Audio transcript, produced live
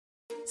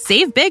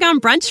Save big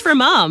on brunch for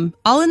mom,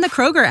 all in the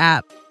Kroger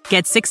app.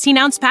 Get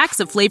 16-ounce packs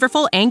of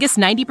flavorful Angus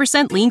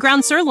 90% lean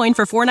ground sirloin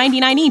for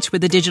 $4.99 each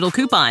with a digital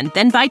coupon.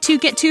 Then buy 2,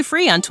 get 2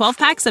 free on 12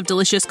 packs of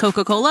delicious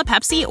Coca-Cola,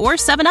 Pepsi, or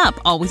 7-Up,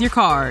 all with your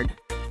card.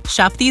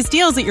 Shop these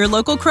deals at your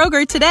local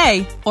Kroger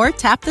today, or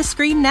tap the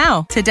screen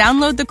now to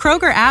download the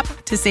Kroger app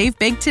to save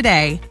big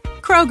today.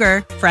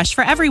 Kroger, fresh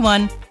for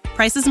everyone.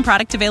 Prices and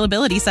product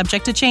availability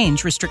subject to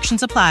change.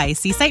 Restrictions apply.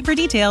 See site for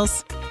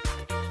details.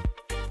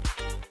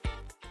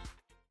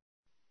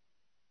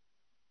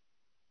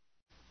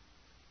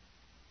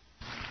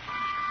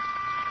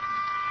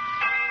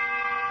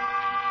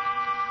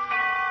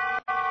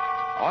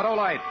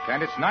 Autolite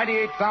and its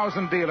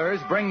 98,000 dealers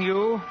bring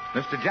you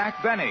Mr.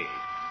 Jack Benny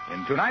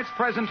in tonight's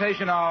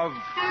presentation of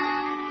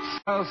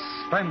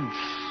Suspense.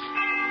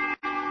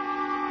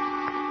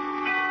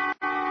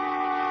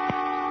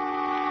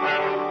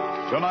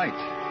 Tonight,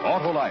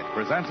 Autolite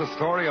presents a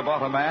story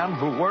about a man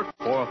who worked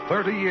for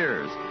 30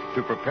 years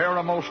to prepare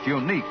a most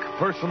unique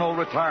personal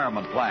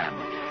retirement plan.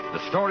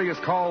 The story is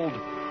called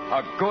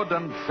A Good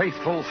and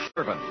Faithful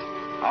Servant.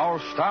 Our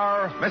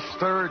star,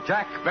 Mr.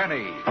 Jack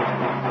Benny.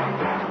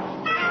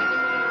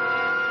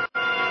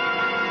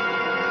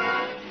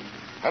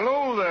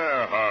 Hello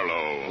there,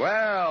 Harlow.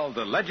 Well,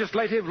 the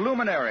legislative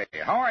luminary.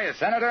 How are you,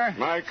 Senator?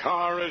 My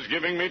car is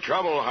giving me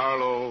trouble,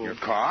 Harlow. Your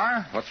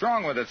car? What's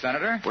wrong with it,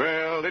 Senator?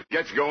 Well, it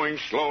gets going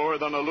slower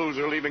than a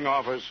loser leaving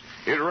office.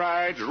 It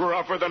rides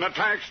rougher than a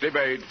tax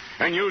debate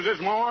and uses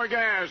more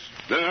gas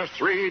than a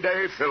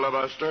 3-day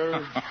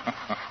filibuster.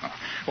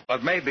 Well,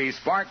 it may be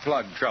spark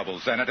plug trouble,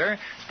 Senator.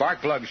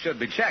 Spark plugs should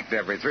be checked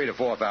every 3,000 to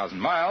 4,000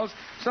 miles.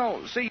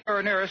 So see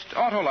your nearest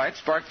Autolite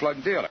spark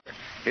plug dealer.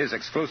 His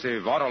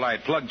exclusive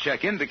Autolite plug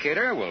check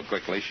indicator will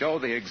quickly show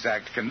the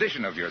exact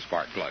condition of your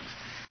spark plugs.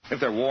 If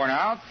they're worn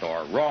out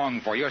or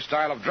wrong for your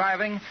style of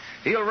driving,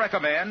 he'll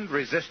recommend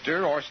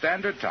resistor or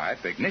standard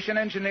type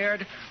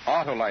ignition-engineered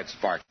Autolite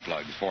spark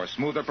plugs for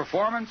smoother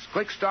performance,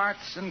 quick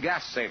starts, and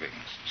gas savings.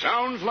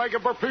 Sounds like a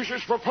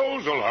propitious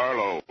proposal,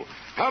 Harlow.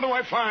 How do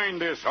I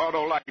find this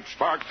Autolite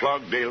spark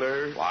plug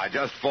dealer? Why,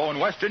 just phone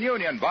Western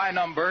Union by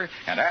number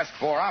and ask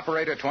for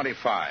Operator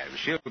 25.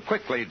 She'll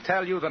quickly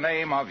tell you the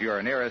name of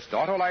your nearest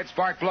Autolite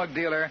spark plug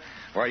dealer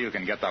where you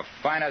can get the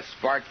finest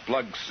spark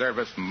plug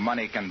service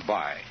money can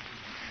buy.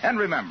 And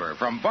remember,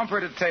 from bumper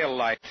to tail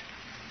light,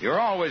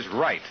 you're always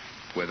right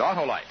with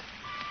Autolite.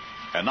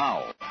 And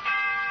now,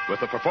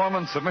 with the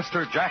performance of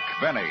Mr. Jack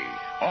Benny,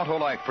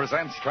 Autolite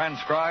presents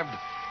transcribed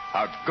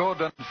A Good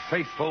and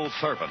Faithful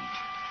Servant,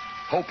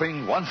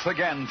 hoping once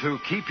again to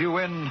keep you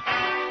in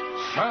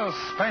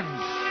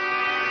suspense.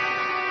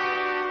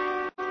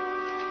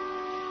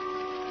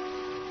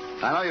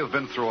 I know you've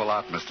been through a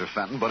lot, Mr.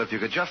 Fenton, but if you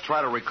could just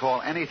try to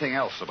recall anything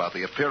else about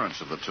the appearance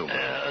of the two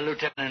men.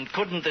 Lieutenant,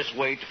 couldn't this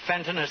wait?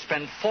 Fenton has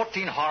spent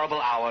 14 horrible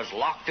hours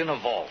locked in a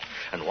vault.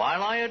 And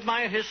while I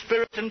admire his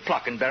spirit and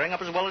pluck in bearing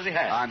up as well as he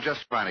has... I'm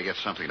just trying to get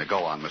something to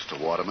go on, Mr.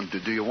 Waterman.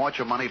 Do you want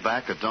your money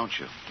back or don't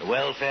you? The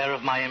welfare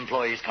of my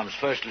employees comes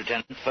first,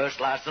 Lieutenant.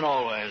 First, last, and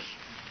always.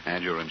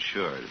 And you're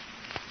insured.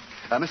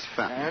 Mr.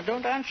 Fenton.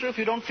 Don't answer if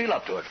you don't feel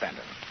up to it,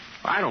 Fenton.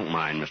 I don't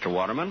mind, Mr.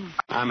 Waterman.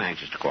 I'm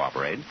anxious to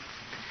cooperate.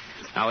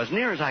 Now, as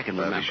near as I can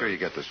remember... Be sure you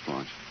get this,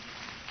 Florence.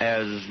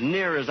 As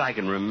near as I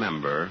can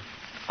remember...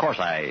 Of course,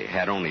 I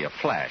had only a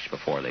flash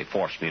before they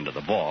forced me into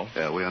the vault.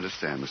 Yeah, we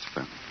understand, Mr.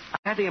 Fenton.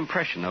 I had the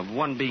impression of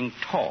one being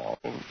tall,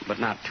 but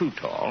not too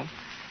tall,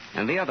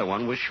 and the other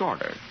one was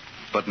shorter.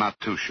 But not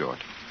too short.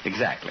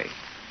 Exactly.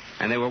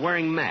 And they were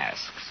wearing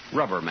masks,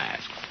 rubber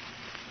masks.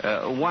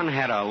 One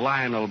had a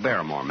Lionel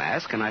Barrymore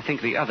mask, and I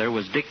think the other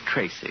was Dick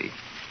Tracy.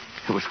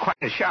 It was quite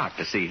a shock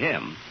to see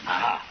him.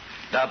 Aha.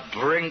 The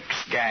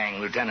Brinks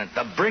gang, Lieutenant.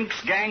 The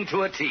Brinks gang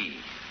to a T.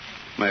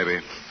 Maybe.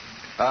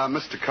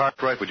 Mr.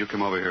 Cartwright, would you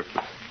come over here,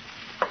 please?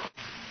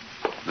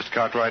 Mr.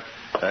 Cartwright,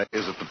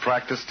 is it the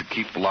practice to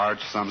keep large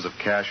sums of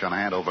cash on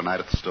hand overnight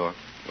at the store?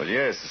 Well,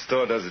 yes, the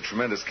store does a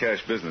tremendous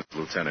cash business,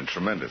 Lieutenant.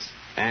 Tremendous.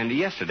 And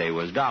yesterday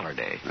was dollar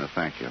day.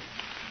 Thank you.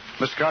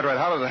 Mr. Cartwright,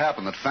 how did it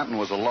happen that Fenton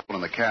was alone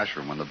in the cash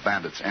room when the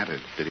bandits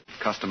entered? Did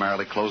he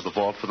customarily close the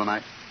vault for the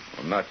night?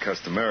 Well, not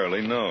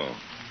customarily, no.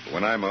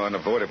 When I'm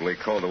unavoidably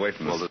called away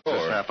from the store...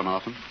 Does this happen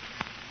often?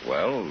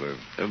 Well,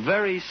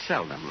 very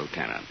seldom,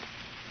 Lieutenant.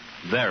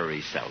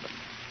 Very seldom.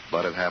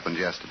 But it happened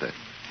yesterday.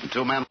 And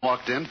two men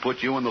walked in,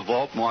 put you in the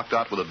vault, and walked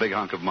out with a big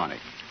hunk of money.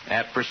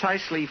 At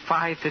precisely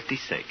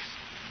 5:56.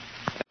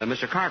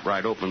 Mr.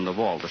 Cartwright opened the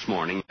vault this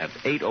morning at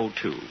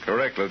 8:02.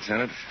 Correct,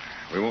 Lieutenant.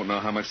 We won't know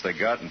how much they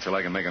got until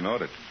I can make an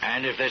audit.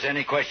 And if there's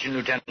any question,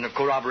 Lieutenant, of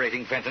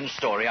corroborating Fenton's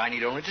story, I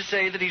need only to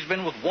say that he's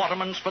been with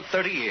Waterman's for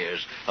 30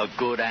 years, a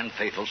good and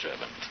faithful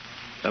servant.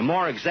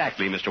 More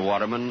exactly, Mr.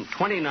 Waterman,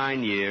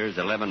 29 years,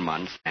 11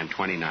 months, and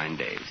 29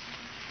 days.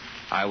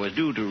 I was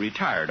due to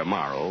retire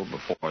tomorrow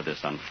before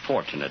this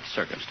unfortunate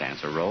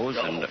circumstance arose,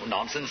 and...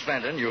 Nonsense,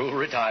 Fenton. You'll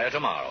retire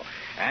tomorrow.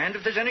 And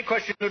if there's any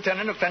question,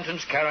 Lieutenant, of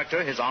Fenton's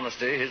character, his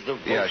honesty, his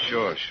devotion... Yeah,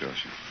 sure.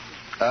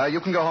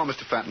 You can go home,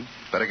 Mr. Fenton.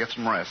 Better get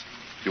some rest.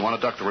 If you want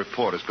to duck the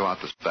reporters, go out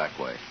this back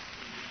way.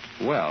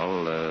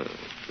 Well,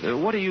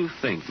 What do you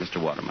think,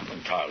 Mr. Waterman?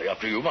 Entirely up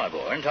to you, my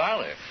boy,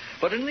 entirely.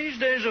 But in these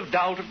days of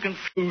doubt and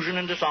confusion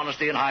and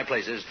dishonesty in high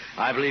places,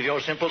 I believe your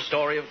simple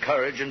story of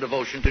courage and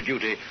devotion to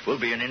duty will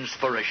be an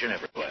inspiration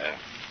everywhere.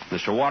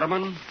 Mr.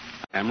 Waterman,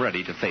 I am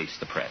ready to face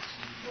the press.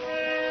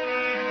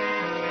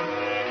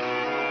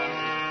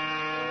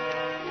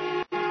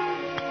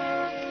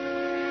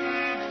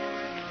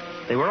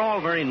 They were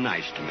all very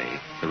nice to me.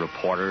 The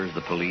reporters,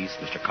 the police,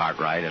 Mr.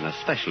 Cartwright, and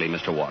especially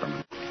Mr.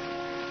 Waterman.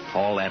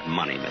 All that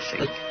money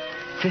missing.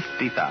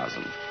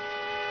 $50,000.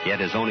 Yet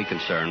his only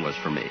concern was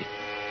for me.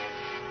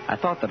 I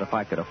thought that if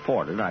I could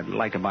afford it, I'd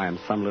like to buy him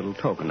some little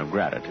token of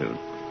gratitude.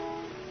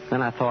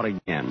 Then I thought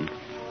again.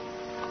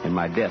 In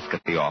my desk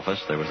at the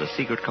office, there was a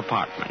secret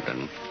compartment,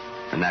 and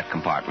in that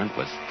compartment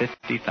was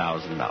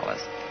 $50,000.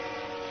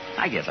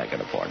 I guess I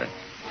could afford it.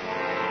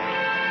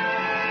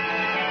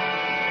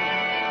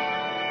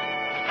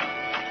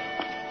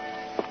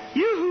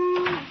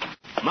 Yoo-hoo!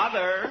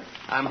 Mother,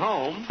 I'm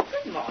home.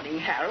 Good morning,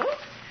 Harold.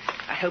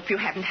 I hope you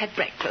haven't had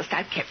breakfast.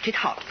 I've kept it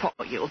hot for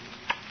you.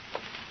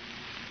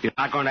 You're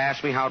not going to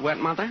ask me how it went,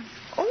 Mother?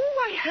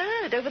 Oh, I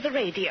heard over the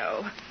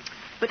radio.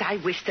 But I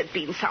wish there'd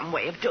been some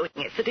way of doing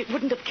it that it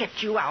wouldn't have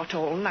kept you out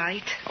all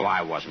night. Oh,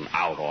 I wasn't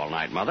out all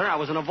night, Mother. I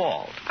was in a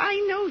vault.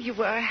 I know you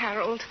were,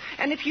 Harold.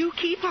 And if you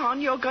keep on,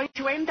 you're going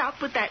to end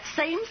up with that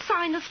same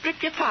sinus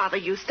strip your father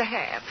used to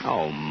have.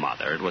 Oh,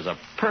 Mother, it was a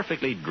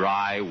perfectly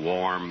dry,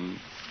 warm...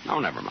 Oh,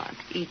 never mind.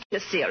 Eat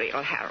your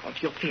cereal, Harold.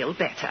 You'll feel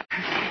better.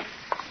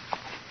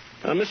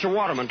 Mr.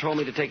 Waterman told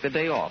me to take the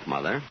day off,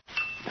 Mother.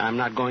 I'm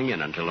not going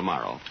in until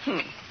tomorrow.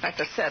 That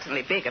was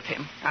certainly big of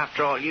him,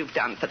 after all you've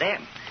done for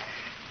them.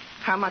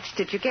 How much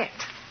did you get?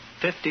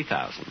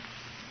 $50,000.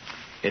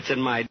 It's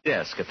in my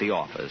desk at the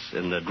office,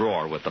 in the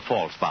drawer with the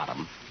false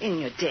bottom. In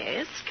your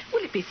desk?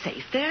 Will it be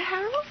safe there,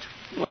 Harold?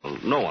 Well,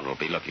 no one will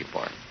be looking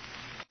for it.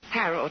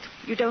 Harold,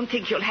 you don't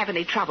think you'll have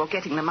any trouble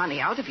getting the money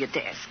out of your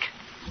desk?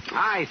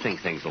 I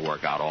think things will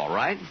work out all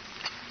right.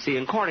 See,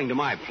 according to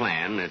my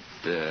plan,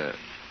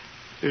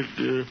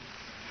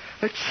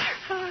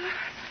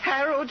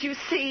 Harold, you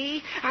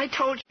see, I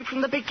told you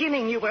from the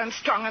beginning you weren't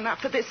strong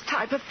enough for this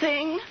type of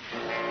thing.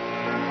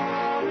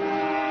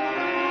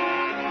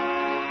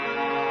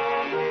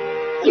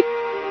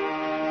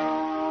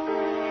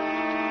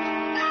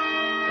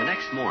 The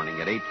next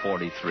morning at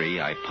 8:43,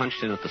 I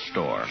punched in at the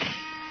store.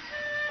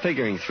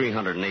 Figuring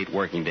 308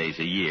 working days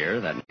a year,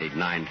 that made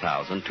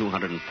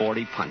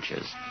 9,240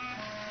 punches.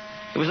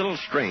 It was a little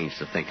strange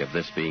to think of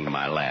this being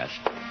my last.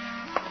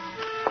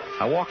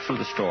 I walked through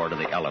the store to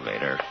the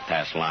elevator,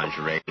 past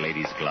lingerie,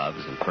 ladies'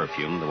 gloves, and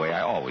perfume the way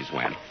I always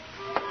went.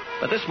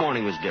 But this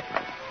morning was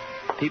different.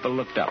 People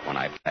looked up when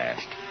I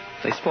passed.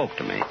 They spoke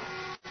to me.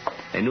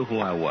 They knew who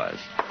I was.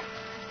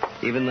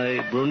 Even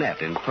the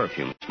brunette in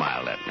perfume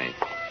smiled at me.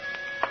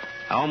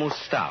 I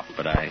almost stopped,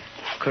 but I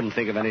couldn't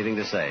think of anything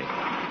to say.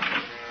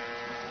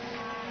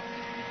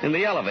 In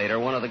the elevator,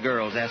 one of the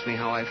girls asked me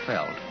how I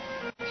felt.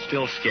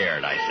 Still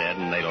scared, I said,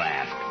 and they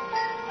laughed.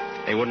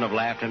 They wouldn't have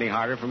laughed any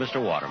harder for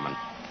Mr. Waterman.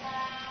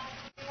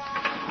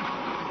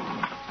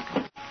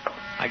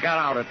 I got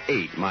out at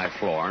 8, my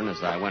floor, and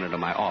as I went into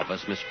my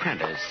office, Miss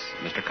Prentice,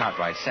 Mr.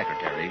 Cartwright's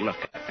secretary,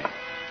 looked at me.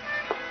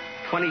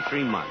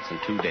 23 months and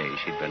 2 days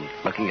she'd been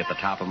looking at the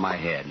top of my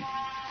head.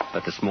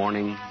 But this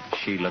morning,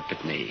 she looked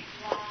at me.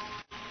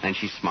 And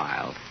she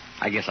smiled.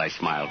 I guess I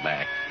smiled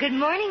back. Good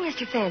morning,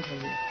 Mr.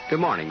 Fenton. Good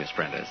morning, Miss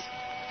Prentice.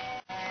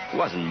 It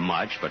wasn't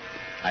much, but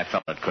I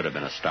felt it could have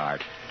been a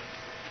start.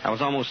 I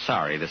was almost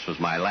sorry this was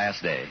my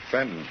last day.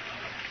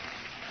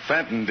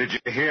 Fenton, did you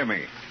hear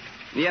me?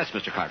 Yes,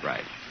 Mr.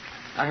 Cartwright.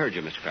 I heard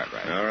you, Mr.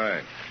 Cartwright. All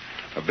right.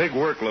 A big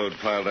workload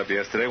piled up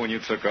yesterday when you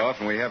took off,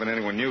 and we haven't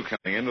anyone new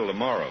coming in till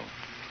tomorrow.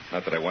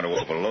 Not that I want to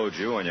overload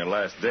you on your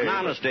last day. An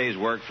honest day's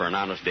work for an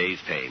honest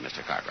day's pay,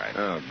 Mr. Cartwright.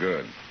 Oh,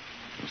 good.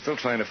 I'm still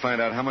trying to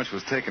find out how much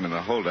was taken in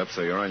the holdup,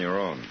 so you're on your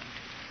own.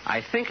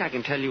 I think I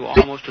can tell you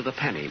almost to the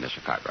penny,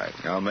 Mr. Cartwright.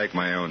 I'll make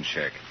my own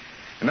check.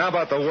 And now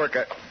about the work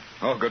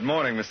Oh, good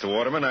morning, Mr.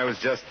 Waterman. I was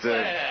just,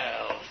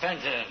 Well,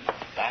 Fenton,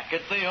 back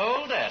at the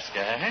old desk,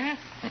 eh?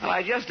 Well,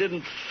 I just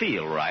didn't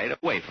feel right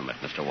away from it,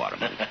 Mr.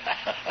 Waterman. Hey,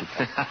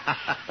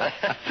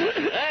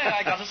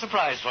 I got a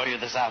surprise for you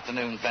this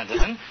afternoon,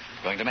 Fenton.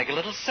 Going to make a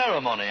little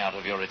ceremony out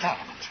of your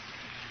retirement.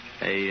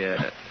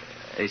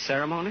 A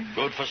ceremony?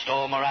 Good for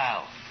store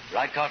morale.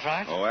 Right,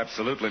 Cartwright? Oh,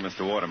 absolutely,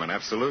 Mr. Waterman,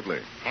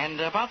 absolutely.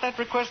 And about that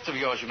request of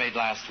yours you made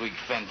last week,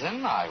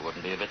 Fenton, I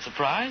wouldn't be a bit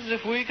surprised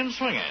if we can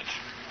swing it.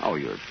 Oh,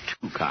 you're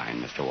too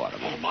kind, Mr.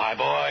 Waterman. Oh, my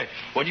boy,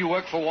 when you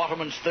work for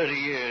Waterman's 30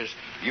 years,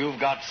 you've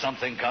got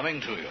something coming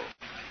to you.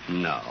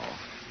 No.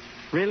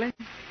 Really?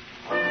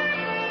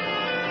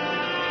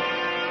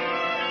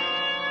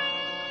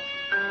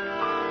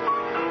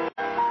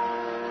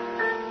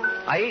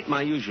 I ate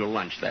my usual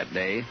lunch that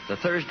day, the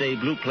Thursday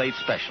Blue Plate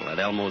Special at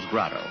Elmo's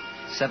Grotto.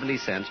 70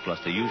 cents plus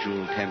the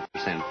usual 10%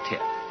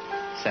 tip.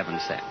 7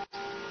 cents.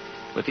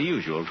 With the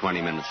usual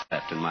 20 minutes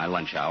left in my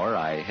lunch hour,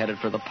 I headed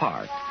for the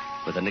park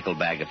with a nickel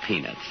bag of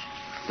peanuts.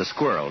 The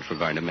squirrels were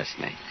going to miss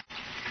me.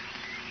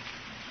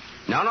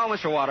 No,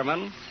 Mr.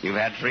 Waterman. You've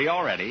had 3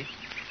 already.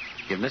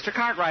 Give Mr.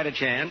 Cartwright a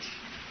chance.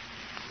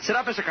 Sit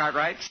up, Mr.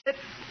 Cartwright. Sit.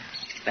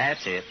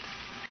 That's it.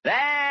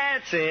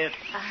 That's it.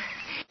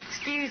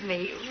 Excuse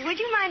me. Would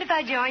you mind if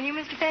I join you,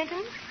 Mr.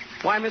 Fenton?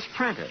 Why, Miss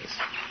Prentice?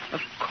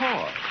 Of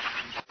course.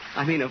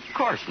 I mean, of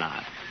course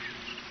not.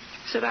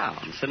 Sit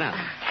down. Sit down.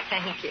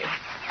 Thank you.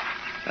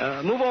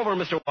 Move over,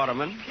 Mr.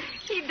 Waterman.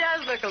 He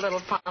does look a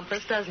little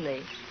pompous, doesn't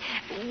he?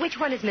 Which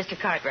one is Mr.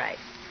 Cartwright?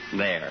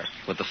 There,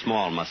 with the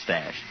small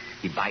mustache.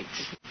 He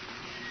bites.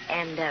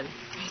 And,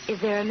 is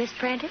there a Miss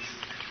Prentice?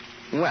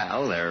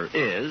 Well, there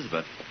is,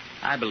 but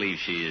I believe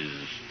she is,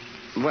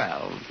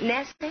 well...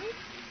 Nesting?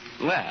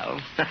 Well...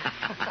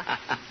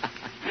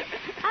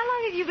 How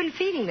long have you been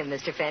feeding them,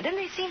 Mr. Fenton?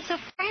 They seem so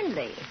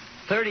friendly.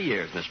 30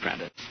 years, Miss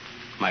Prentice.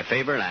 My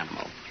favorite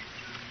animal.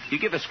 You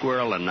give a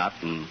squirrel a nut,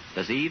 and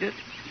does he eat it?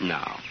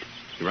 No.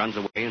 He runs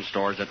away and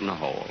stores it in a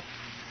hole.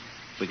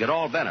 We could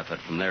all benefit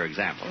from their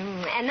example.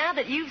 And now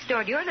that you've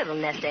stored your little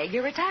nest egg,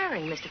 you're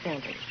retiring, Mr.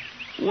 Fenton.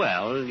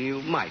 Well,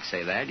 you might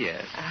say that,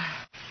 yes.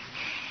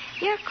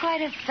 You're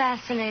quite a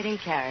fascinating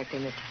character,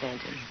 Mr.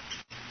 Fenton.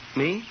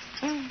 Me?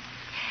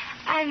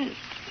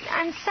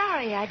 I'm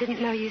sorry I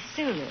didn't know you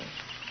sooner.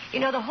 You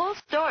know, the whole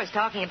store is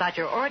talking about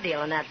your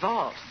ordeal in that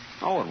vault.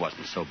 Oh, it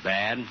wasn't so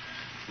bad. In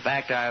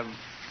fact, I've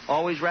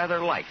always rather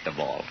liked the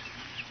vault.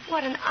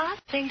 What an odd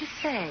thing to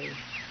say.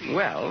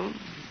 Well,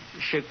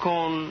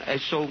 chacun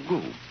est son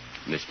goût,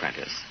 Miss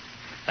Prentice.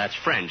 That's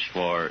French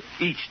for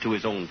each to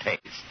his own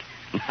taste.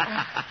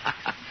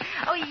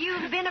 Oh,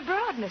 you've been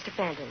abroad, Mr.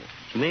 Fenton.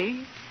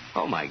 Me?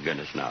 Oh, my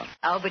goodness, no.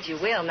 Oh, but you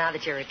will now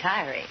that you're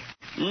retiring.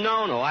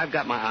 No, I've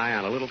got my eye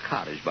on a little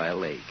cottage by a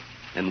lake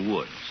and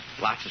woods.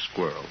 Lots of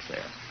squirrels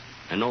there.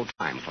 And no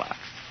time clocks.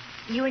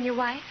 You and your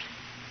wife?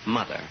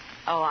 Mother.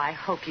 Oh, I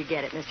hope you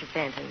get it, Mr.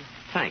 Fenton.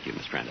 Thank you,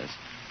 Miss Prentice.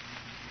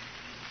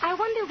 I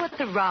wonder what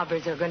the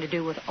robbers are going to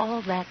do with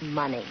all that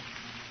money.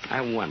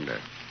 I wonder.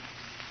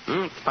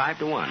 It's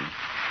 5-1.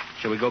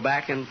 Shall we go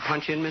back and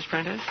punch in, Miss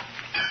Prentice?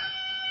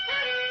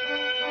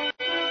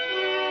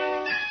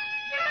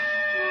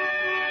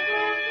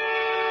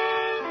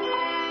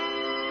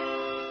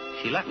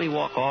 She let me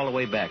walk all the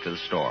way back to the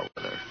store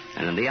with her.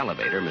 And in the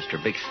elevator, Mr.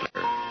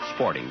 Bixler,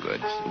 Sporting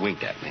Goods,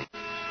 winked at me.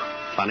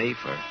 Funny,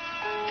 for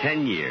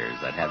 10 years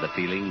I'd had the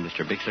feeling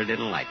Mr. Bixler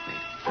didn't like me.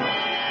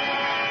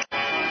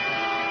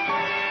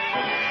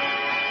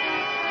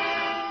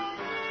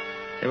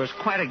 There was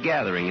quite a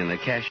gathering in the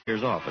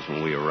cashier's office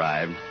when we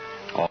arrived.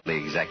 All the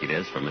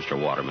executives from Mr.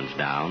 Waterman's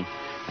down,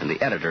 and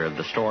the editor of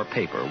the store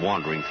paper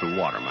wandering through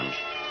Waterman's.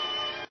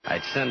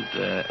 I'd sent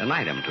an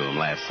item to him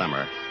last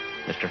summer.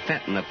 Mr.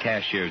 Fenton of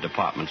Cashier's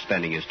Department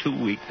spending his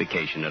 2-week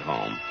vacation at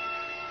home.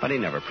 But he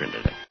never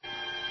printed it.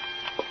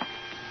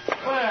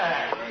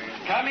 Well,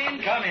 come in,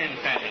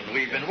 Fenton.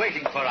 We've been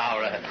waiting for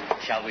our,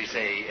 shall we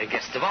say,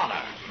 guest of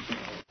honor.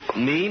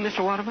 Me,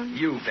 Mr. Waterman?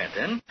 You,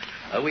 Fenton.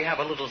 We have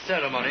a little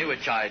ceremony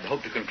which I'd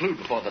hoped to conclude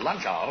before the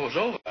lunch hour was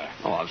over.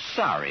 Oh, I'm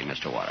sorry,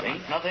 Mr. Waterman.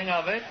 Think nothing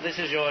of it. This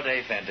is your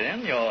day,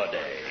 Fenton, your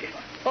day.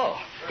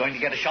 Oh, going to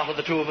get a shot of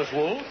the two of us,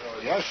 Wolf?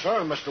 Yes,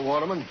 sir, Mr.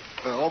 Waterman.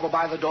 Over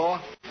by the door.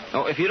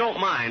 Oh, if you don't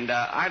mind,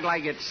 I'd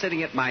like it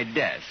sitting at my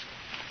desk.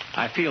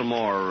 I feel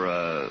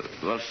more,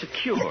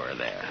 secure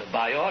there.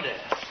 By your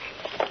desk.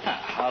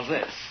 How's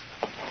this?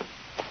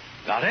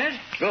 Got it?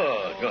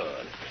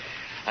 Good.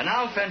 And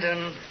now,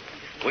 Fenton,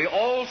 we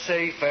all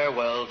say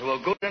farewell to a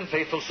good and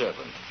faithful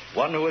servant,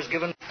 one who has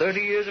given 30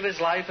 years of his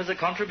life as a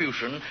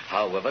contribution,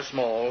 however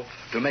small,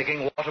 to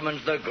making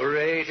Waterman's the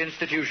great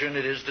institution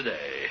it is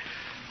today.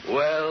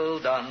 Well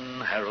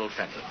done, Harold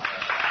Fenton.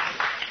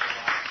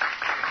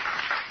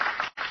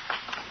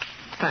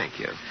 Thank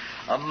you.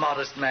 A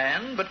modest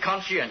man, but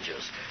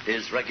conscientious.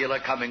 His regular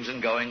comings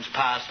and goings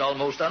passed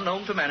almost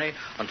unknown to many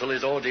until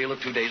his ordeal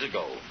of 2 days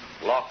ago.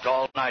 Locked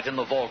all night in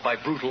the vault by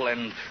brutal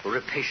and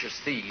rapacious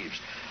thieves.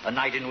 A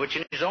night in which,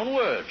 in his own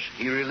words,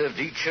 he relived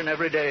each and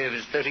every day of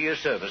his 30-year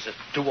service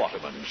to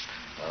Waterman's.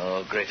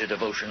 Oh, greater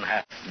devotion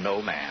hath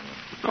no man.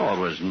 Oh, it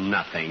was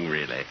nothing,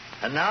 really.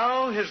 And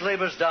now, his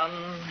labor's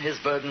done, his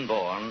burden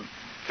borne,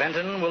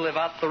 Fenton will live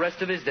out the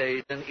rest of his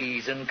days in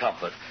ease and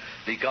comfort,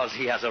 because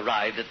he has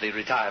arrived at the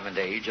retirement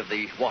age of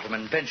the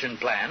Waterman pension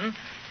plan,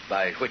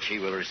 by which he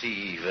will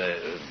receive...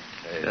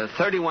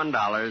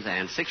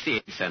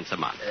 $31.68 a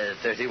month.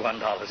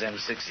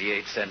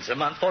 $31.68 a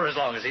month for as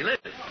long as he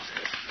lives.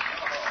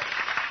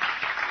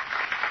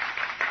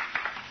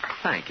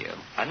 Thank you.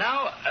 And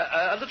now,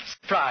 a little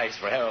surprise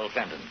for Harold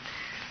Fenton.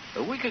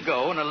 A week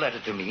ago, in a letter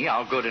to me,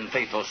 our good and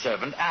faithful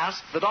servant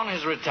asked that on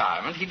his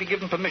retirement he be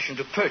given permission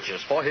to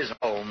purchase for his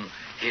home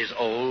his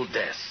old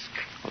desk.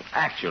 Well,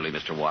 actually,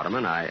 Mr.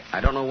 Waterman, I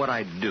don't know what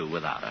I'd do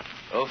without it.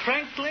 Oh,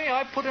 frankly,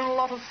 I put in a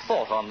lot of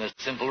thought on this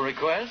simple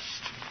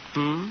request.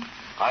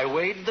 I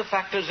weighed the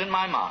factors in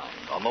my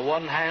mind. On the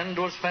one hand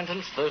was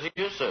Fenton's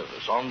 30-year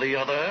service. On the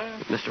other...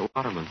 Mr.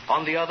 Waterman.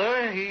 On the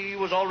other, he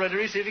was already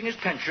receiving his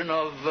pension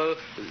of,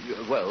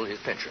 his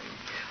pension.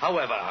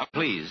 However...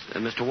 Please,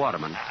 Mr.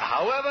 Waterman.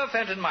 However,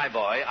 Fenton, my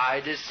boy,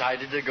 I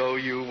decided to go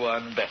you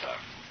one better.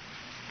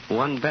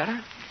 One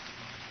better?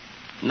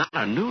 Not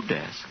a new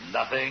desk.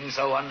 Nothing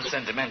so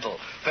unsentimental.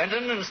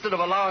 Fenton, instead of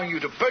allowing you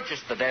to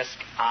purchase the desk,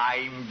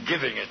 I'm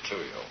giving it to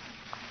you.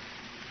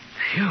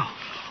 Phew.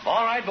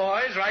 All right,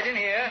 boys, right in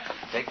here.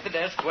 Take the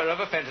desk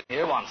wherever Fenton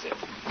here wants it.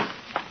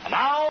 And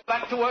now,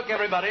 back to work,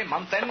 everybody.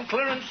 Month-end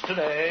clearance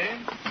today.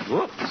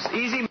 Whoops.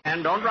 Easy,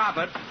 man. Don't drop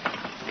it.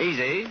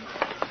 Easy.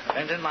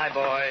 Fenton, my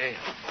boy,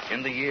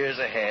 in the years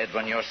ahead,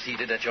 when you're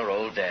seated at your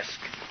old desk,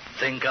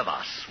 think of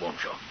us,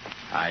 won't you?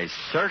 I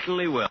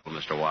certainly will,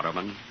 Mr.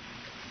 Waterman.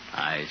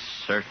 I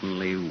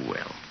certainly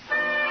will.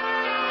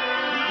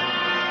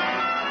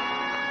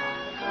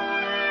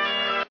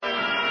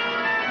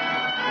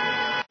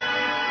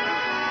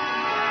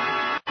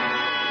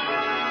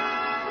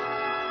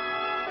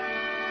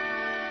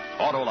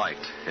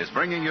 Autolite is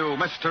bringing you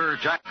Mr.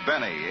 Jack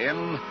Benny in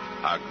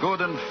A Good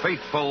and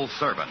Faithful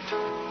Servant.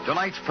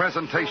 Tonight's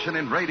presentation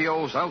in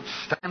radio's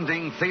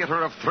outstanding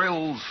theater of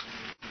thrills,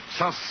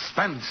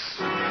 Suspense.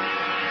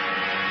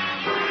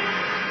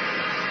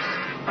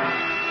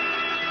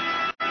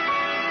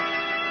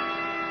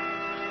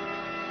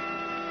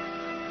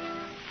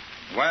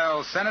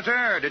 Well,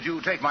 Senator, did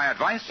you take my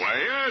advice? Why,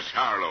 yes,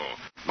 Harlow.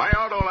 My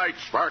Autolite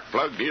spark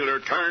plug dealer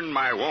turned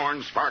my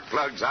worn spark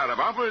plugs out of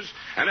office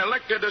and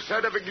elected a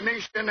set of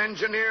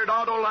ignition-engineered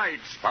Autolite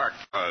spark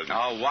plugs.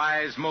 A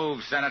wise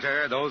move,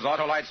 Senator. Those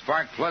Autolite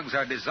spark plugs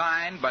are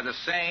designed by the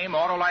same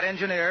Autolite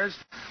engineers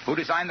who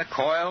designed the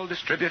coil,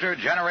 distributor,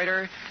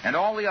 generator, and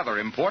all the other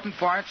important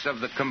parts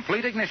of the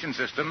complete ignition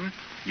system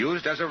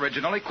used as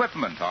original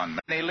equipment on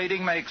many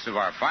leading makes of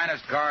our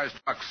finest cars,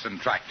 trucks,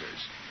 and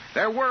tractors.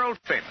 They're world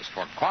famous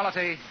for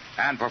quality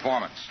and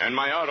performance. And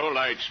my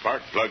Autolite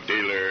spark plug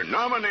dealer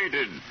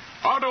nominated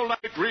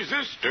Autolite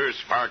resistor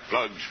spark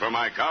plugs for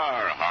my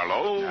car,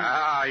 Harlow.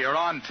 Ah, you're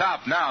on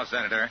top now,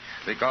 Senator,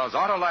 because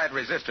Autolite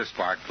resistor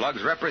spark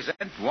plugs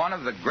represent one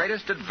of the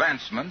greatest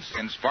advancements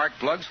in spark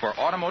plugs for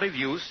automotive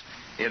use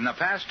in the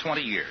past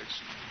 20 years.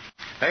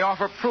 They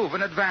offer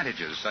proven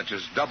advantages such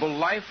as double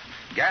life,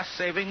 gas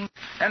saving,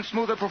 and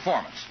smoother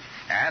performance.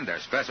 And they're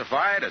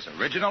specified as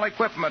original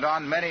equipment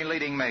on many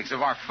leading makes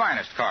of our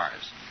finest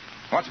cars.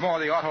 What's more,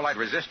 the Autolite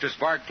resistor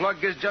spark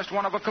plug is just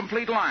one of a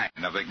complete line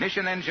of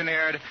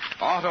ignition-engineered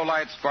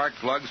Autolite spark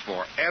plugs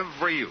for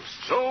every use.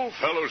 So,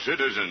 fellow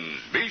citizens,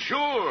 be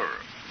sure,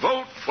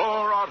 vote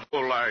for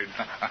Autolite.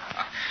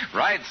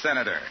 Right,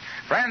 Senator.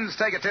 Friends,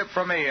 take a tip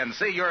from me and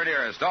see your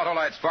nearest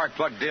Autolite spark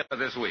plug dealer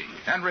this week.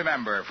 And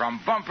remember,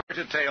 from bumper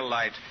to tail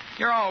light,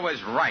 you're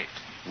always right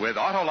with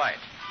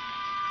Autolite.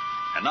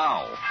 And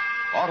now,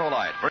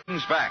 Autolite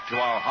brings back to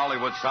our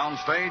Hollywood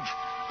soundstage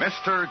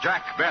Mr.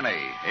 Jack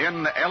Benny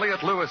in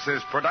Elliot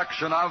Lewis's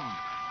production of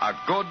A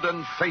Good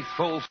and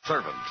Faithful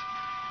Servant.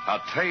 A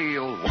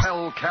tale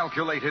well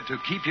calculated to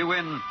keep you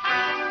in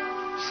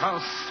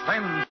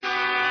suspense.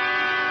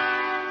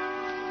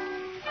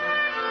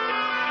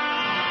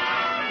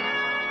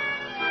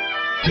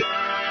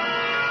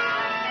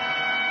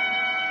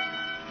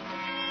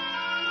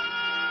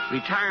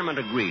 Retirement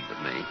agreed with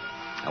me.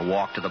 A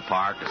walk to the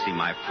park to see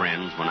my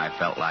friends when I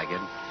felt like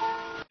it.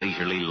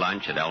 Leisurely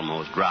lunch at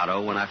Elmo's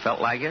Grotto when I felt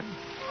like it.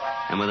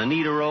 And when the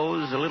need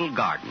arose, a little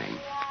gardening.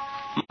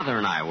 Mother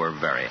and I were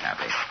very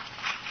happy.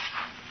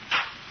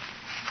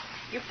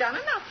 You've done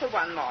enough for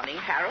one morning,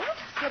 Harold.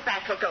 Your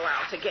back will go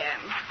out again.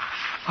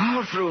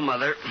 All through,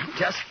 Mother.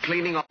 Just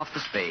cleaning off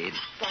the spade.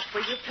 What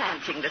were you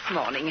planting this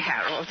morning,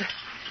 Harold?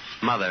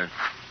 Mother,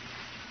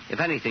 if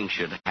anything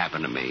should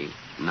happen to me,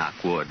 knock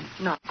wood.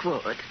 Knock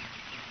wood.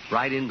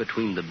 Right in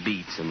between the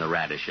beets and the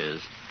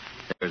radishes,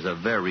 there's a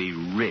very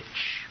rich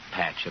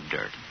patch of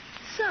dirt.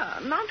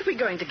 Son, aren't we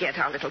going to get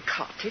our little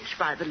cottage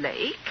by the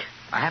lake?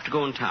 I have to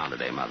go in town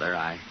today, Mother.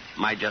 I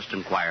might just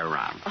inquire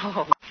around.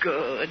 Oh,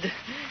 good.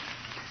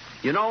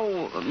 You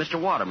know,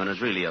 Mr. Waterman is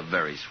really a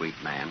very sweet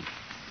man.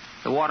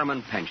 The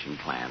Waterman pension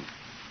plan.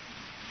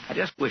 I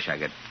just wish I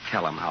could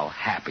tell him how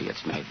happy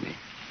it's made me.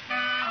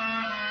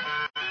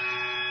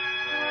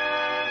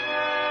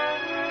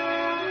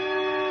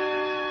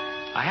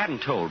 I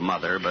hadn't told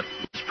Mother, but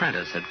Miss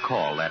Prentice had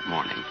called that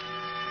morning.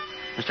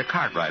 Mr.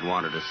 Cartwright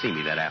wanted to see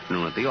me that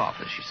afternoon at the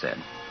office, she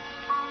said.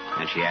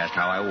 And she asked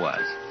how I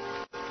was.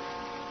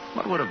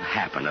 What would have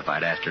happened if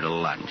I'd asked her to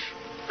lunch?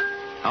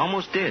 I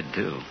almost did,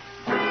 too.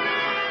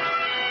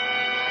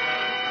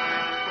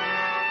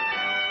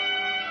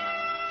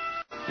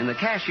 In the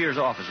cashier's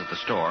office at the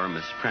store,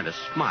 Miss Prentice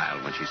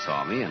smiled when she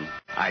saw me, and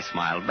I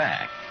smiled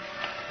back.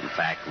 In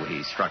fact,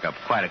 we struck up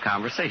quite a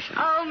conversation.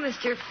 Oh,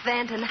 Mr.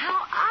 Fenton,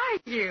 how are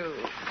you?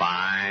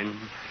 Fine.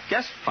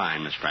 Just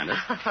fine, Miss Prentice.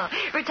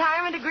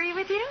 Retirement agree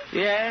with you?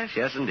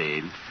 Yes,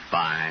 indeed.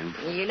 Fine.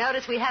 You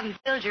notice we haven't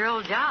filled your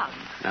old job.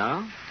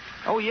 No?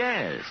 Oh,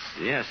 yes,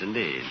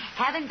 indeed.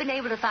 Haven't been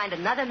able to find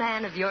another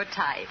man of your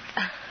type.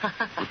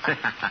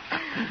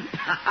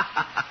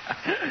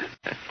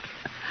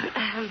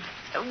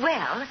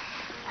 Well...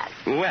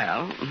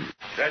 Well...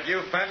 Is that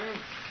you, Fenton?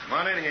 Come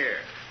on in here.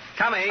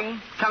 Coming,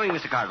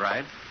 Mr.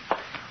 Cartwright.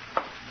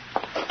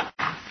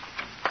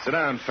 Sit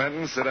down,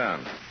 Fenton, sit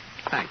down.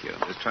 Thank you.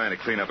 Just trying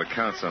to clean up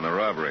accounts on the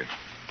robbery.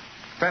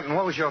 Fenton,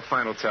 what was your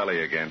final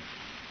tally again?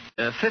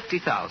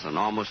 $50,000,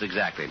 almost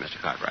exactly, Mr.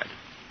 Cartwright.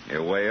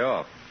 You're way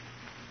off.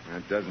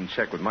 That doesn't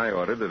check with my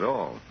audit at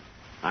all.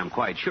 I'm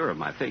quite sure of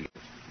my figure.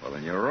 Well,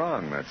 then you're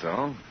wrong, that's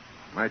all.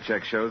 My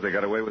check shows they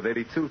got away with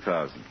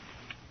 $82,000.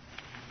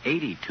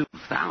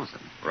 $82,000?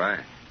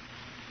 Right.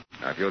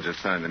 Now, if you'll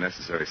just sign the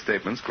necessary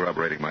statements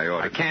corroborating my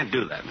audit... I can't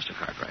do that, Mr.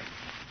 Cartwright.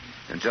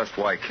 And just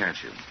why can't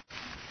you?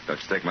 Don't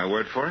you take my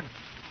word for it?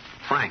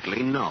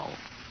 Frankly, no.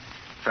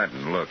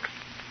 Fenton, look.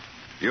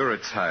 You're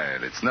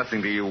retired. It's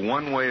nothing to you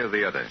one way or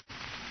the other.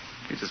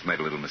 You just made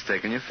a little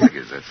mistake in your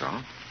figures, that's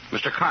all.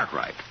 Mr.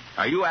 Cartwright,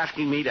 are you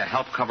asking me to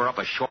help cover up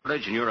a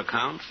shortage in your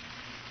accounts?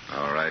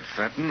 All right,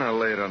 Fenton, I'll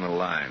lay it on the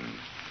line.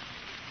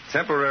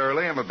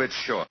 Temporarily, I'm a bit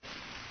short.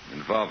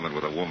 Involvement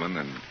with a woman,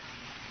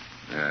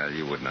 and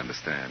you wouldn't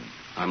understand.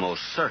 I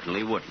most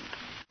certainly wouldn't.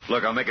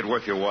 Look, I'll make it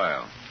worth your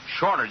while.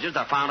 Shortages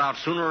are found out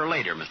sooner or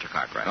later, Mr.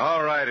 Cartwright.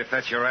 All right, if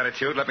that's your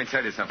attitude, let me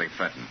tell you something,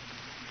 Fenton.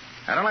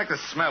 I don't like the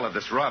smell of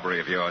this robbery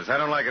of yours. I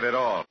don't like it at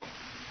all.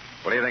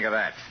 What do you think of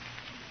that?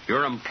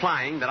 You're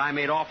implying that I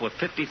made off with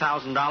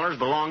 $50,000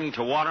 belonging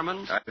to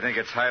Waterman's? I think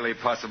it's highly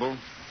possible.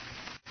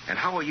 And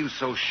how are you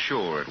so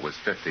sure it was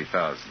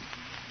 $50,000?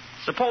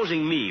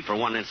 Supposing me, for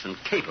one instant,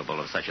 capable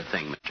of such a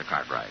thing, Mr.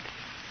 Cartwright,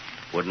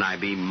 wouldn't I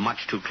be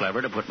much too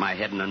clever to put my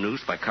head in a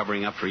noose by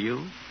covering up for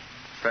you?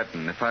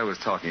 Fenton, if I was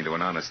talking to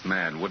an honest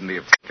man, wouldn't he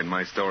have taken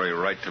my story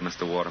right to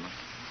Mr. Waterman?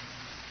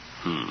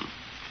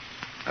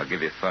 I'll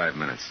give you 5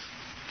 minutes.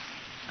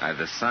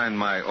 Either sign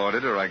my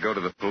audit or I go to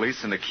the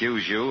police and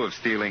accuse you of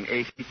stealing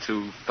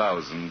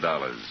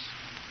 $82,000.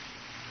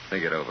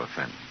 Think it over,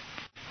 Fenton.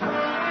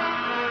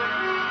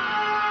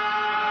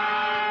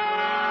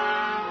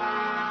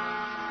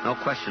 No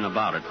question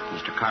about it,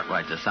 Mr.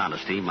 Cartwright's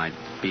dishonesty might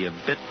be a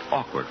bit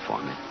awkward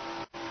for me.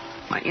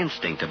 My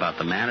instinct about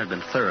the man had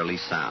been thoroughly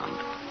sound.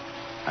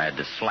 I had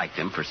disliked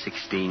him for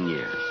 16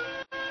 years.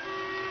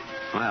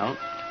 Well,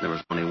 there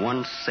was only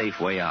one safe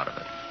way out of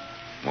it.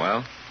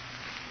 Well?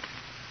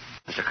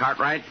 Mr.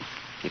 Cartwright,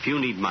 if you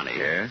need money...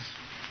 Yes?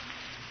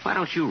 Why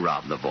don't you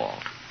rob the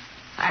vault?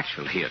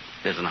 Actually, it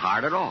isn't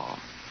hard at all.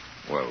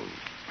 Well,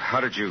 how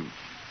do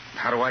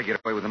I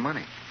get away with the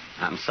money?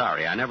 I'm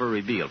sorry, I never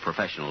reveal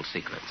professional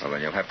secrets. Well,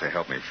 then you'll have to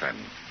help me,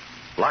 Fenton.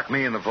 Lock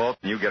me in the vault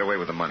and you get away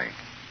with the money.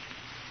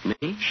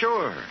 Me?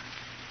 Sure.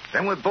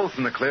 Then we're both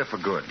in the clear for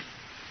good.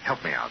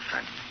 Help me out,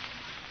 Fenton.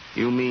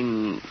 You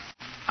mean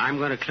I'm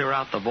going to clear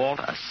out the vault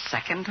a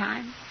second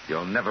time?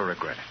 You'll never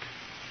regret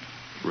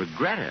it.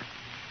 Regret it?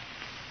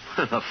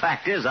 The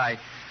fact is, I'd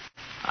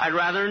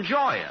rather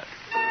enjoy it.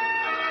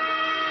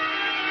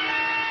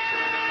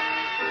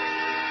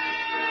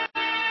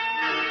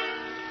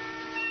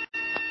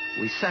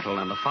 We settled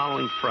on the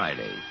following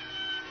Friday.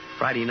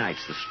 Friday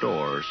nights, the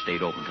store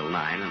stayed open till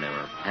 9, and they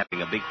were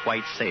having a big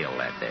white sale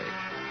that day.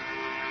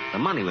 The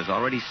money was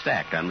already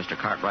stacked on Mr.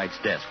 Cartwright's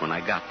desk when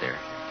I got there.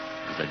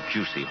 It was a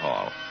juicy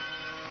haul.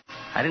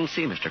 I didn't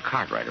see Mr.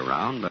 Cartwright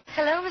around, but...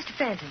 Hello, Mr.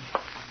 Fenton.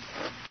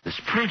 Miss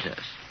Prentice.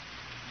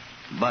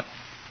 But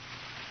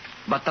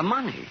the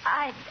money.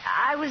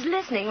 I was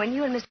listening when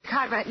you and Mr.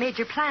 Cartwright made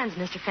your plans,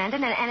 Mr.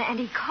 Fenton, and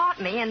he caught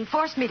me and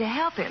forced me to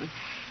help him.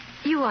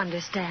 You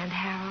understand,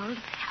 Harold.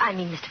 I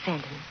mean, Mr.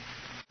 Fenton.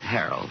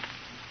 Harold,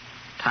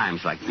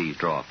 times like these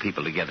draw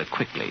people together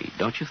quickly,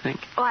 don't you think?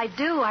 Oh, I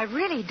do. I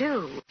really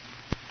do.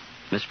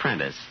 Miss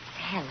Prentice.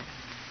 Helen.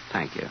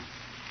 Thank you.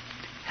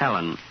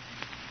 Helen,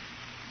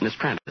 Miss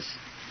Prentice,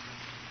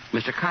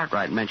 Mr.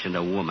 Cartwright mentioned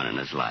a woman in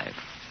his life.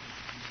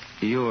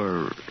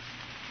 You're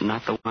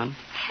not the one?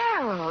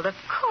 Harold, of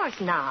course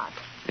not.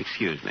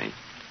 Excuse me.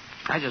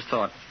 I just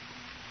thought...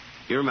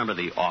 You remember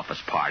the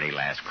office party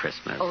last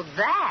Christmas? Oh,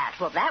 that?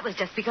 Well, that was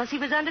just because he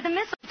was under the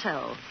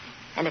mistletoe.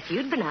 And if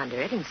you'd been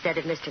under it instead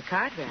of Mr.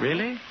 Cartwright...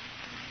 Really?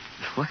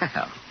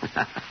 Well...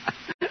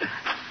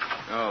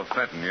 Oh,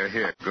 Fenton, you're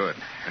here. Good.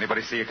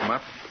 Anybody see you come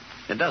up?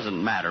 It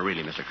doesn't matter,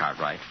 really, Mr.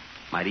 Cartwright.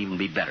 Might even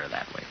be better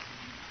that way.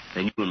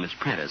 Then you and Miss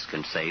Prentice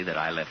can say that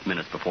I left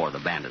minutes before the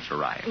bandits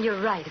arrived.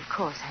 You're right, of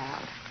course,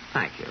 Harold.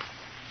 Thank you.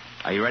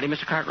 Are you ready,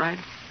 Mr. Cartwright?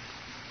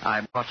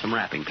 I brought some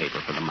wrapping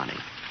paper for the money.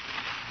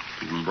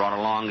 Even brought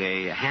along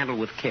a handle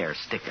with care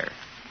sticker.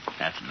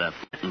 That's the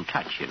Fenton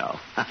touch, you know.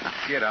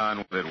 Get on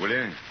with it, will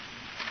you?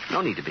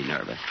 No need to be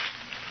nervous.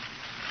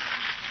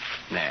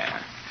 There.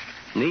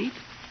 Neat?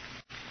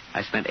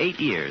 I spent 8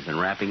 years in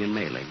wrapping and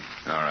mailing.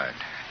 All right.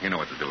 You know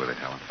what to do with it,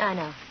 Helen. I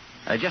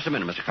know. Just a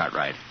minute, Mr.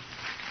 Cartwright.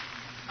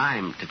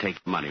 I'm to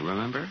take the money,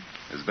 remember?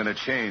 There's been a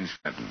change,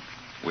 Fenton.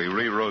 We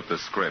rewrote the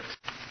script.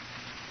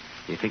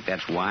 You think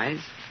that's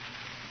wise?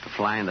 To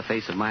fly in the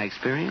face of my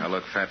experience? Now,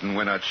 look, Fenton,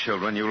 we're not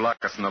children. You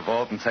lock us in the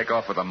vault and take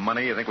off with the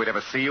money. You think we'd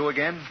ever see you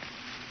again?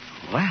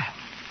 Well,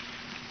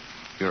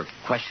 you're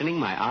questioning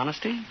my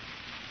honesty?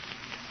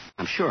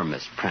 I'm sure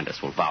Miss Prentice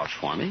will vouch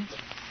for me.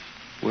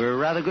 We're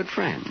rather good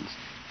friends.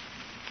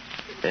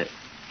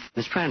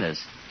 Miss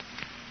Prentice.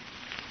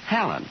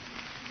 Helen.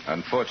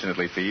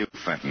 Unfortunately for you,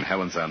 Fenton,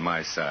 Helen's on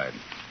my side.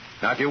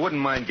 Now, if you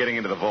wouldn't mind getting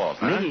into the vault,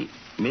 huh?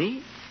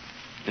 Me?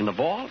 In the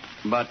vault?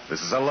 But...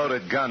 This is a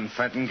loaded gun,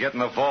 Fenton. Get in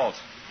the vault.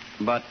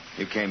 But...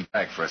 You came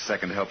back for a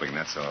second helping,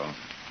 that's all.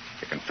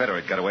 The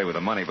Confederate got away with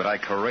the money, but I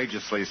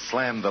courageously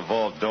slammed the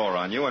vault door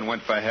on you and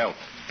went for help.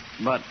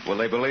 But will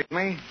they believe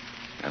me?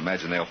 I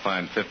imagine they'll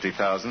find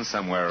 $50,000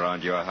 somewhere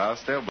around your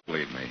house. They'll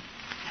believe me.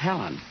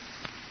 Helen.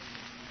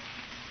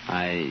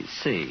 I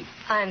see.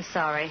 I'm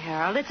sorry,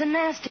 Harold. It's a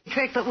nasty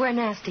trick, but we're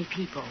nasty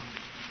people.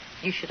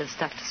 You should have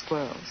stuck to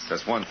squirrels.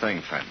 Just one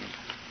thing, Fenton.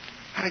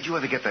 How did you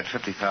ever get that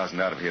 $50,000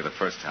 out of here the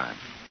first time?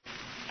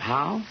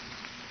 How?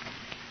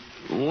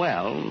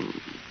 Well,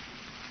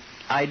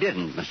 I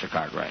didn't, Mr.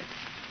 Cartwright.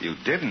 You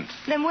didn't?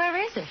 Then where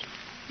is it?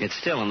 It's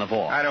still in the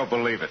vault. I don't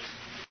believe it.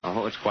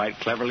 Oh, it's quite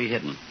cleverly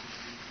hidden.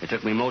 It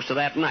took me most of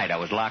that night. I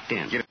was locked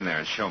in. Get in there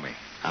and show me.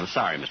 I'm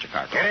sorry, Mr.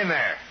 Cartwright. Get in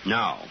there.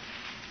 No.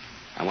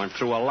 I went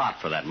through a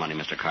lot for that money,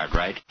 Mr.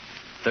 Cartwright.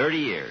 30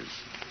 years.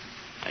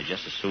 I'd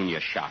just as soon you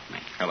shot me.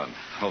 Helen,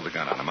 hold the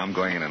gun on him. I'm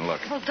going in and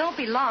look. Well, don't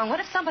be long. What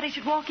if somebody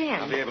should walk in?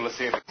 I'll be able to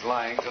see if he's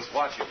lying. Just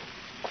watch him.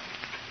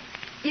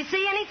 You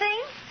see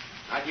anything?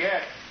 Not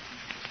yet.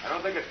 I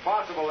don't think it's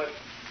possible that...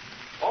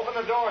 Open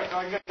the door so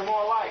I can get some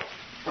more light.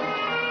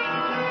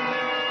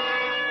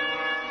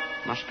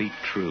 Must be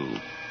true.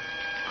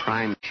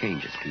 Crime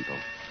changes people.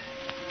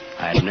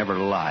 I had never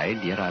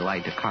lied, yet I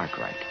lied to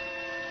Cartwright.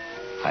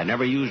 I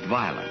never used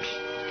violence,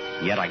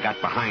 yet I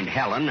got behind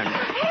Helen and...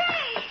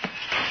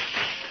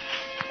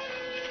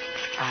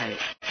 Hey!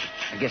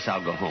 I guess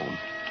I'll go home.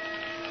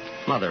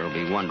 Mother will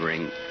be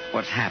wondering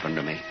what's happened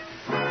to me.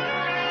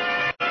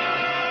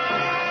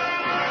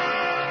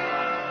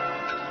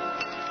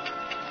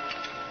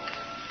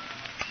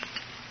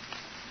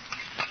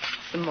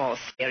 Some more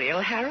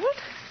cereal, Harold?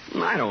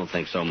 I don't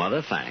think so,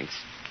 Mother. Thanks.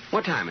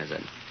 What time is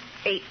it?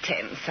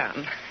 8:10,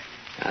 son.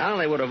 Well,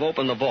 they would have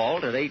opened the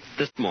vault at 8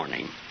 this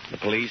morning. The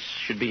police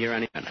should be here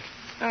any minute.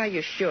 Are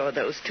you sure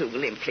those two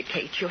will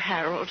implicate you,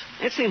 Harold?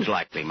 It seems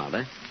likely,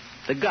 Mother.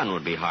 The gun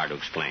would be hard to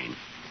explain.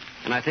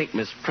 And I think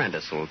Miss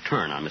Prentice will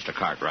turn on Mr.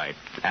 Cartwright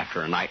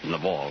after a night in the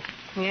vault.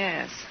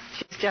 Yes,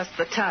 she's just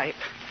the type.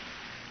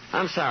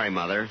 I'm sorry,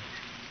 Mother.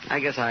 I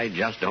guess I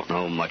just don't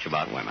know much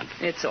about women.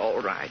 It's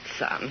all right,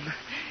 son.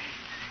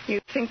 You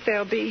think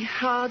they'll be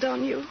hard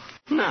on you?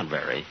 Not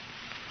very.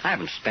 I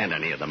haven't spent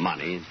any of the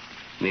money.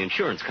 The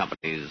insurance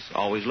companies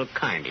always look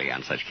kindly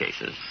on such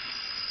cases.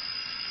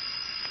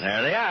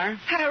 There they are.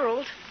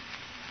 Harold,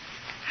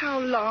 how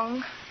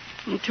long?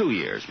 2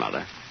 years,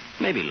 Mother.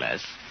 Maybe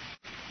less.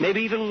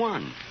 Maybe even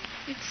 1.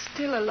 It's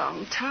still a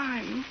long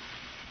time.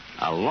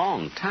 A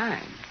long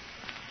time?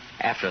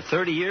 After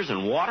 30 years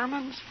in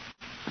Waterman's?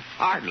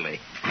 Hardly.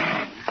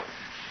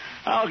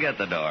 I'll get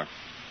the door.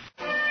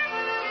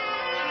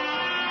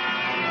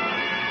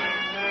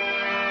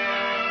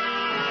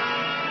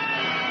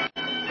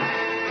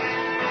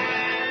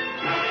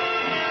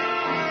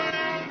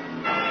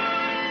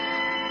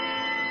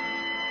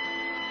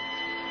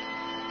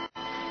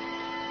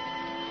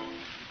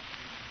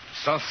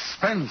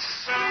 Suspense.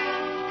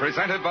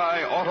 Presented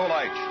by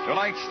Autolite.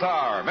 Tonight's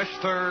star,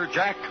 Mr.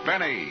 Jack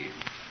Benny.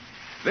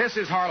 This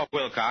is Harlow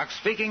Wilcox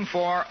speaking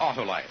for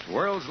Autolite,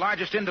 world's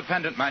largest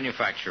independent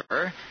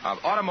manufacturer of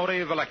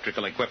automotive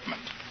electrical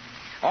equipment.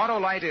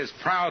 Autolite is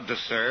proud to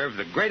serve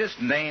the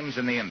greatest names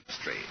in the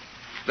industry.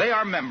 They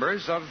are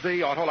members of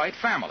the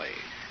Autolite family,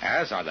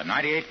 as are the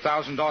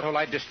 98,000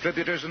 Autolite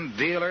distributors and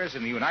dealers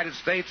in the United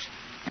States,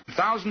 and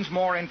thousands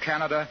more in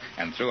Canada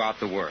and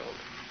throughout the world.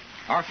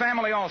 Our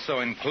family also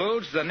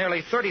includes the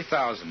nearly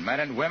 30,000 men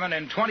and women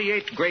in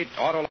 28 great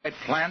Autolite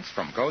plants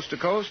from coast to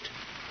coast,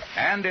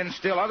 and in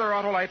still other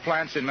Autolite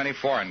plants in many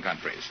foreign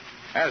countries,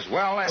 as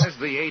well as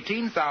the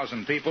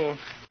 18,000 people who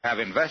have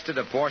invested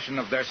a portion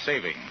of their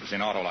savings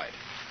in Autolite.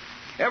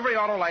 Every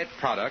Autolite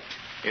product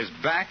is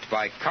backed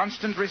by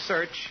constant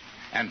research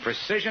and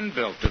precision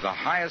built to the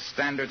highest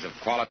standards of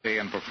quality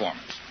and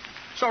performance.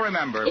 So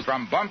remember,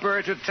 from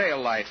bumper to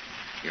tail light,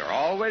 you're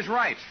always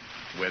right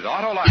with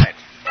Autolite.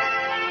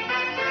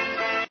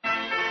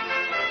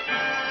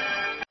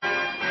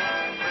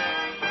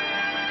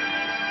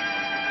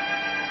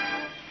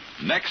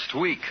 Next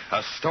week,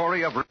 a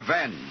story of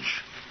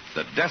revenge.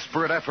 The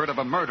desperate effort of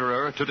a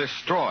murderer to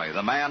destroy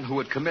the man who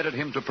had committed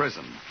him to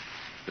prison.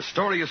 The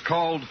story is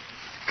called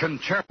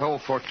Concerto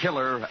for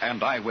Killer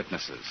and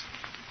Eyewitnesses.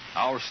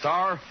 Our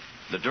star,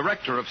 the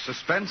director of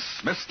suspense,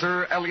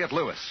 Mr. Elliot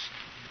Lewis.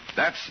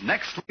 That's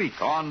next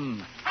week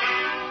on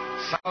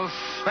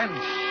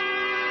Suspense.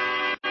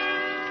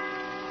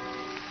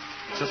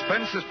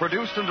 Suspense is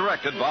produced and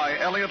directed by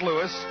Elliot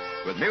Lewis,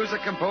 with music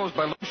composed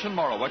by Lucian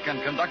Morowick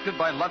and conducted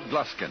by Lud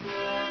Gluskin.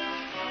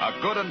 A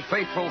Good and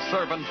Faithful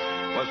Servant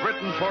was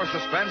written for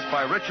Suspense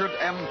by Richard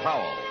M.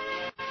 Powell.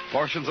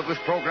 Portions of this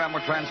program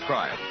were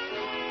transcribed.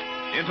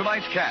 In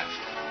tonight's cast,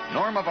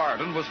 Norma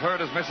Varden was heard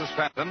as Mrs.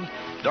 Fenton,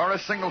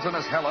 Doris Singleton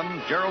as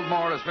Helen, Gerald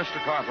Moore as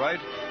Mr. Cartwright,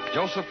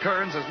 Joseph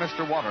Kearns as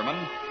Mr. Waterman,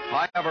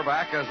 Hy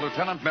Averback as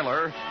Lieutenant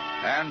Miller,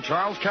 and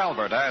Charles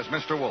Calvert as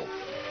Mr. Wolfe.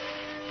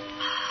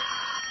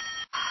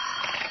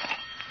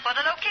 For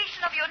the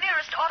location of your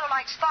nearest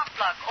Autolite spark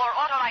plug or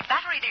Autolite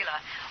battery dealer,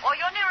 or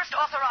your nearest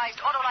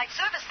authorized Autolite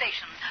service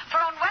station,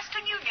 phone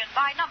Western Union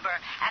by number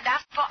and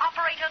ask for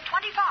operator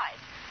 25.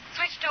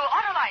 Switch to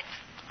Autolite.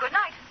 Good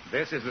night.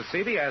 This is the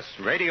CBS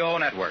Radio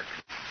Network.